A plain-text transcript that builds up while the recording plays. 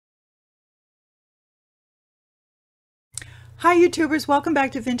Hi YouTubers, welcome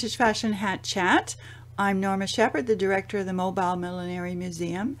back to Vintage Fashion Hat Chat. I'm Norma Shepherd, the director of the Mobile Millinery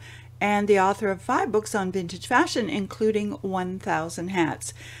Museum and the author of 5 books on vintage fashion, including 1,000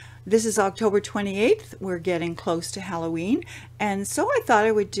 hats. This is October 28th. We're getting close to Halloween, and so I thought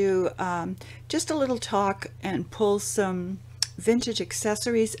I would do just a little talk and pull some vintage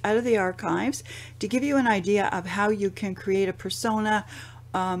accessories out of the archives to give you an idea of how you can create a persona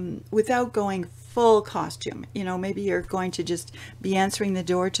without going full costume. You know, maybe you're going to just be answering the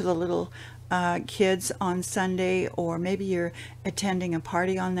door to the little kids on Sunday, or maybe you're attending a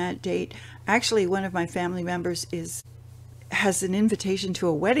party on that date. Actually, one of my family members has an invitation to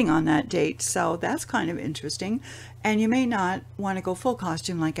a wedding on that date, so that's kind of interesting. And you may not want to go full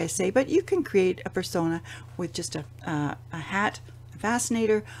costume, like I say, but you can create a persona with just a hat, a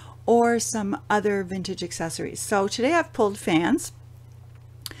fascinator, or some other vintage accessories. So today I've pulled fans.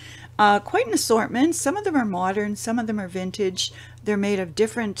 Quite an assortment. Some of them are modern, some of them are vintage. They're made of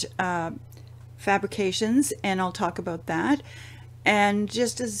different fabrications, and I'll talk about that. And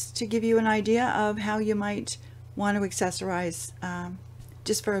just as to give you an idea of how you might want to accessorize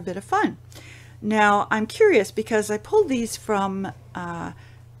just for a bit of fun. Now, I'm curious because I pulled these from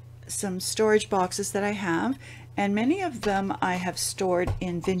some storage boxes that I have, and many of them I have stored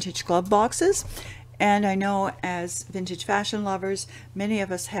in vintage glove boxes. And I know as vintage fashion lovers, many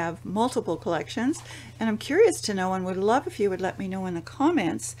of us have multiple collections, and I'm curious to know and would love if you would let me know in the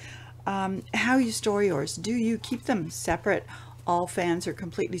comments how you store yours. Do you keep them separate? All fans are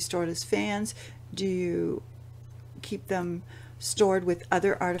completely stored as fans. Do you keep them stored with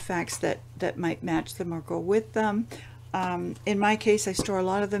other artifacts that might match them or go with them? In my case, I store a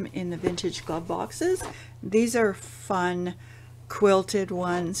lot of them in the vintage glove boxes. These are fun quilted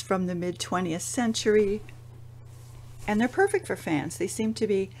ones from the mid-20th century, and they're perfect for fans. They seem to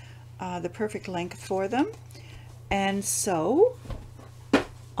be the perfect length for them. And so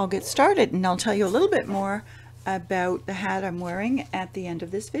I'll get started, and I'll tell you a little bit more about the hat I'm wearing at the end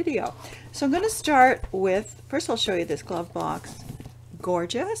of this video. So I'm going to start with, first I'll show you this glove box.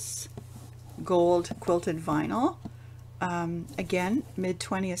 Gorgeous gold quilted vinyl, again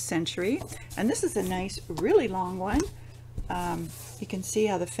mid-20th century, and this is a nice really long one. You can see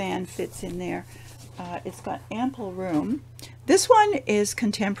how the fan fits in there. It's got ample room. This one is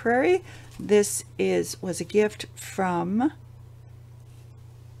contemporary. This was a gift from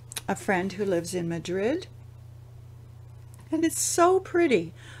a friend who lives in Madrid, and it's so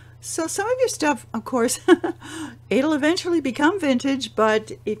pretty. So some of your stuff, of course, it'll eventually become vintage,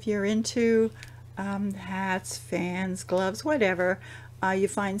 but if you're into hats, fans, gloves, whatever, you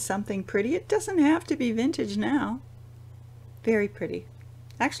find something pretty, it doesn't have to be vintage now. Very pretty.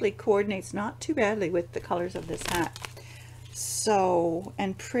 Actually coordinates not too badly with the colors of this hat. So,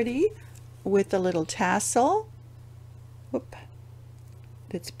 and pretty with the little tassel. Whoop.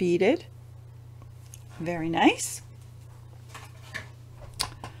 That's beaded. Very nice.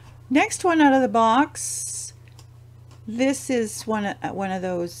 Next one out of the box. This is one of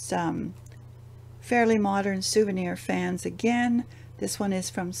those fairly modern souvenir fans again. This one is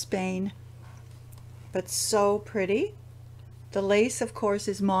from Spain, but so pretty. The lace, of course,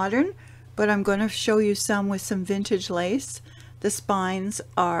 is modern, but I'm going to show you some with some vintage lace. The spines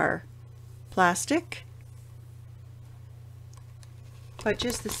are plastic, but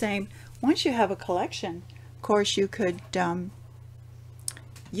just the same. Once you have a collection, of course, you can do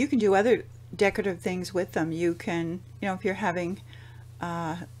other decorative things with them. You can, you know, if you're having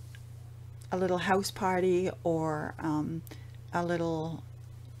a little house party or a little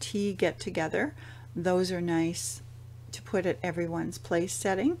tea get together, those are nice to put at everyone's place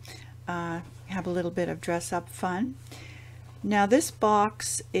setting. Have a little bit of dress up fun. Now this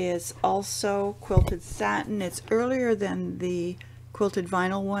box is also quilted satin. It's earlier than the quilted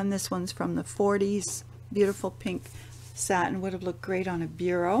vinyl one. This one's from the 40s. Beautiful pink satin, would have looked great on a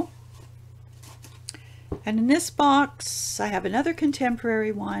bureau. And in this box I have another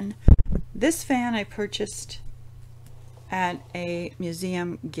contemporary one. This fan I purchased at a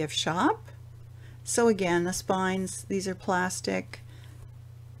museum gift shop. So again, the spines, these are plastic.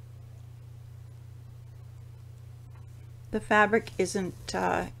 The fabric isn't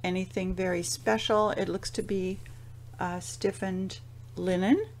anything very special. It looks to be stiffened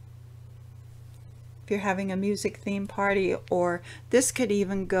linen. If you're having a music theme party, or this could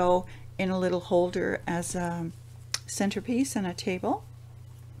even go in a little holder as a centerpiece on a table.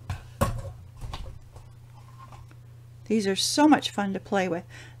 These are so much fun to play with.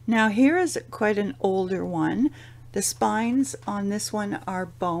 Now here is quite an older one. The spines on this one are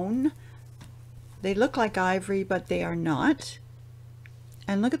bone. They look like ivory, but they are not.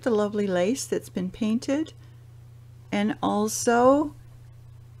 And look at the lovely lace that's been painted. and also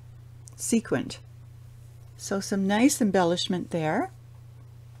sequined. So some nice embellishment there.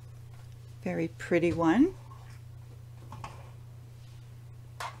 Very pretty one.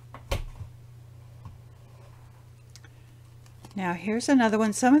 Now here's another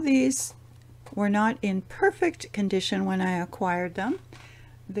one. Some of these were not in perfect condition when I acquired them.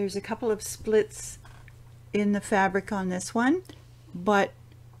 There's a couple of splits in the fabric on this one, but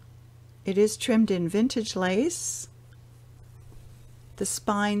it is trimmed in vintage lace. The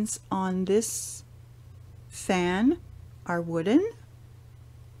spines on this fan are wooden.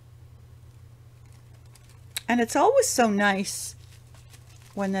 And it's always so nice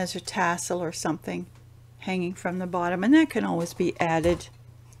when there's a tassel or something hanging from the bottom, and that can always be added.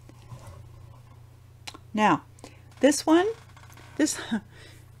 Now, this one,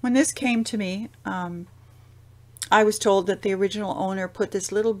 when this came to me, I was told that the original owner put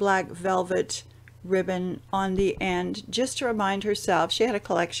this little black velvet ribbon on the end just to remind herself, she had a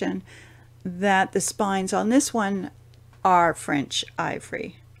collection, that the spines on this one are French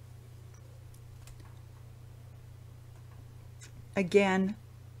ivory. Again,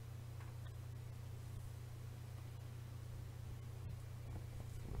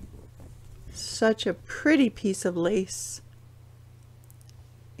 such a pretty piece of lace.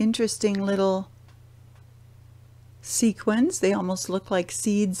 Interesting little sequins. They almost look like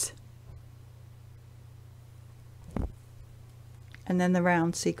seeds. And then the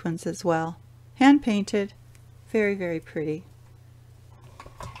round sequins as well. Hand painted. Very, very pretty.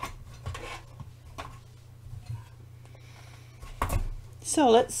 So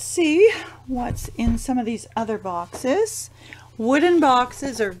let's see what's in some of these other boxes. Wooden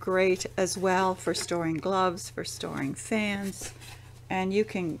boxes are great as well for storing gloves, for storing fans, and you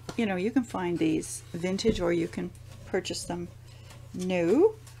can find these vintage or you can purchase them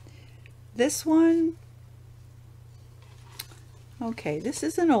new. This one, okay, this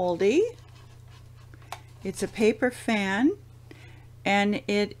is an oldie. It's a paper fan, and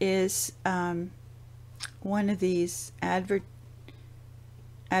it is one of these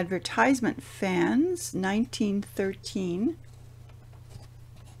advertisement fans, 1913.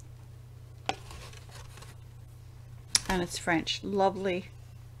 And it's French. Lovely,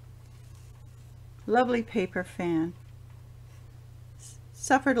 lovely paper fan.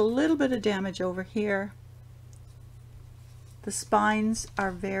 Suffered a little bit of damage over here. The spines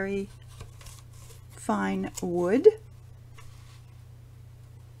are very fine wood.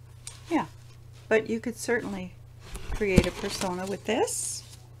 Yeah, but you could certainly create a persona with this.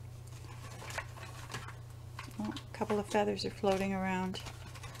 Oh, a couple of feathers are floating around.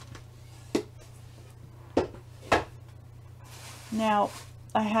 Now,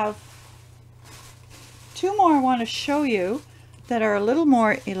 I have two more I want to show you that are a little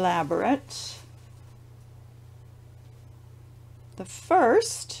more elaborate. The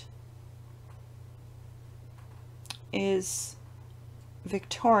first is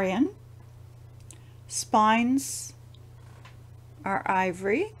Victorian. Spines are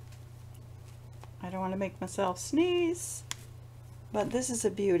ivory. I don't want to make myself sneeze, but this is a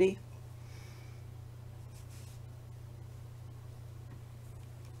beauty.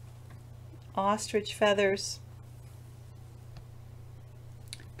 Ostrich feathers,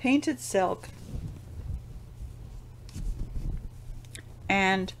 painted silk,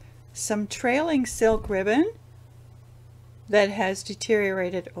 and some trailing silk ribbon that has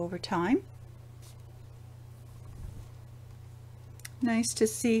deteriorated over time. Nice to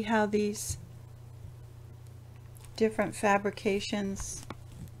see how these different fabrications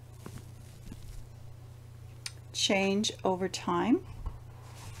change over time.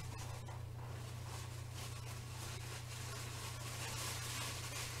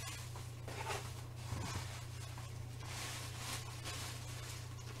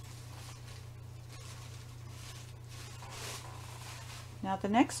 Now the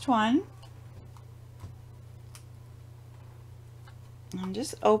next one, I'm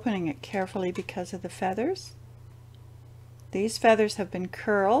just opening it carefully because of the feathers. These feathers have been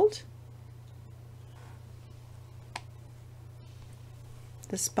curled.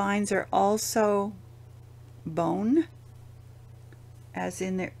 The spines are also bone, as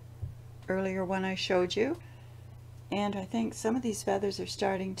in the earlier one I showed you. And I think some of these feathers are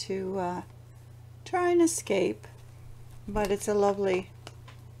starting to try and escape. But it's a lovely,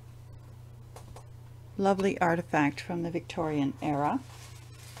 lovely artifact from the Victorian era.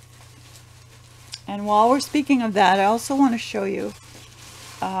 And while we're speaking of that, I also want to show you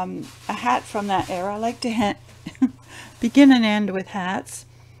a hat from that era. I like to begin and end with hats.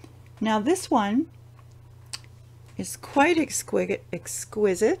 Now this one is quite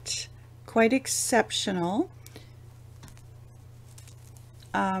exquisite, quite exceptional.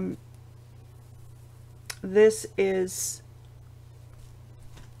 This is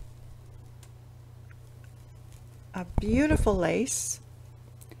a beautiful lace.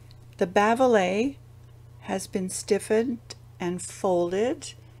 The bavalet has been stiffened and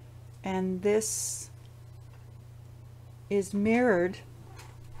folded, and this is mirrored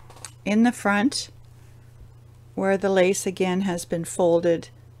in the front where the lace again has been folded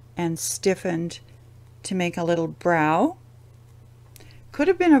and stiffened to make a little brow. Could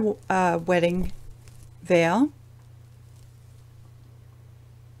have been a wedding veil.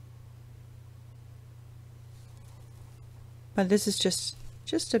 But this is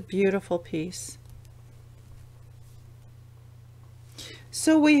just a beautiful piece.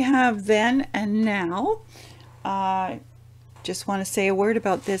 So we have then and now. Just want to say a word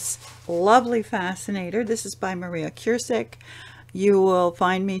about this lovely fascinator. This is by Maria Curcic. You will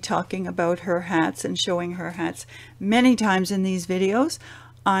find me talking about her hats and showing her hats many times in these videos.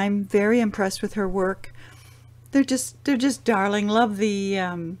 I'm very impressed with her work. They're just darling. Love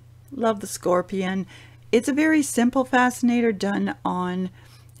the scorpion. It's a very simple fascinator done on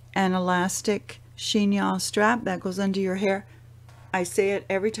an elastic chignon strap that goes under your hair. I say it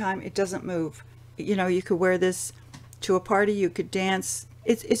every time, it doesn't move. You know, you could wear this to a party, you could dance.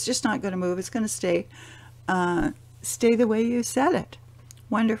 It's just not going to move. It's going to stay the way you said it.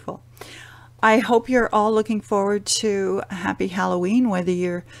 Wonderful. I hope you're all looking forward to a happy Halloween, whether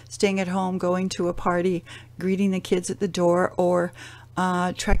you're staying at home, going to a party, greeting the kids at the door, or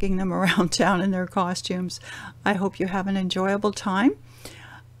trekking them around town in their costumes. I hope you have an enjoyable time.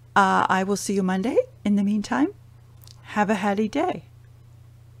 I will see you Monday. In the meantime, have a happy day.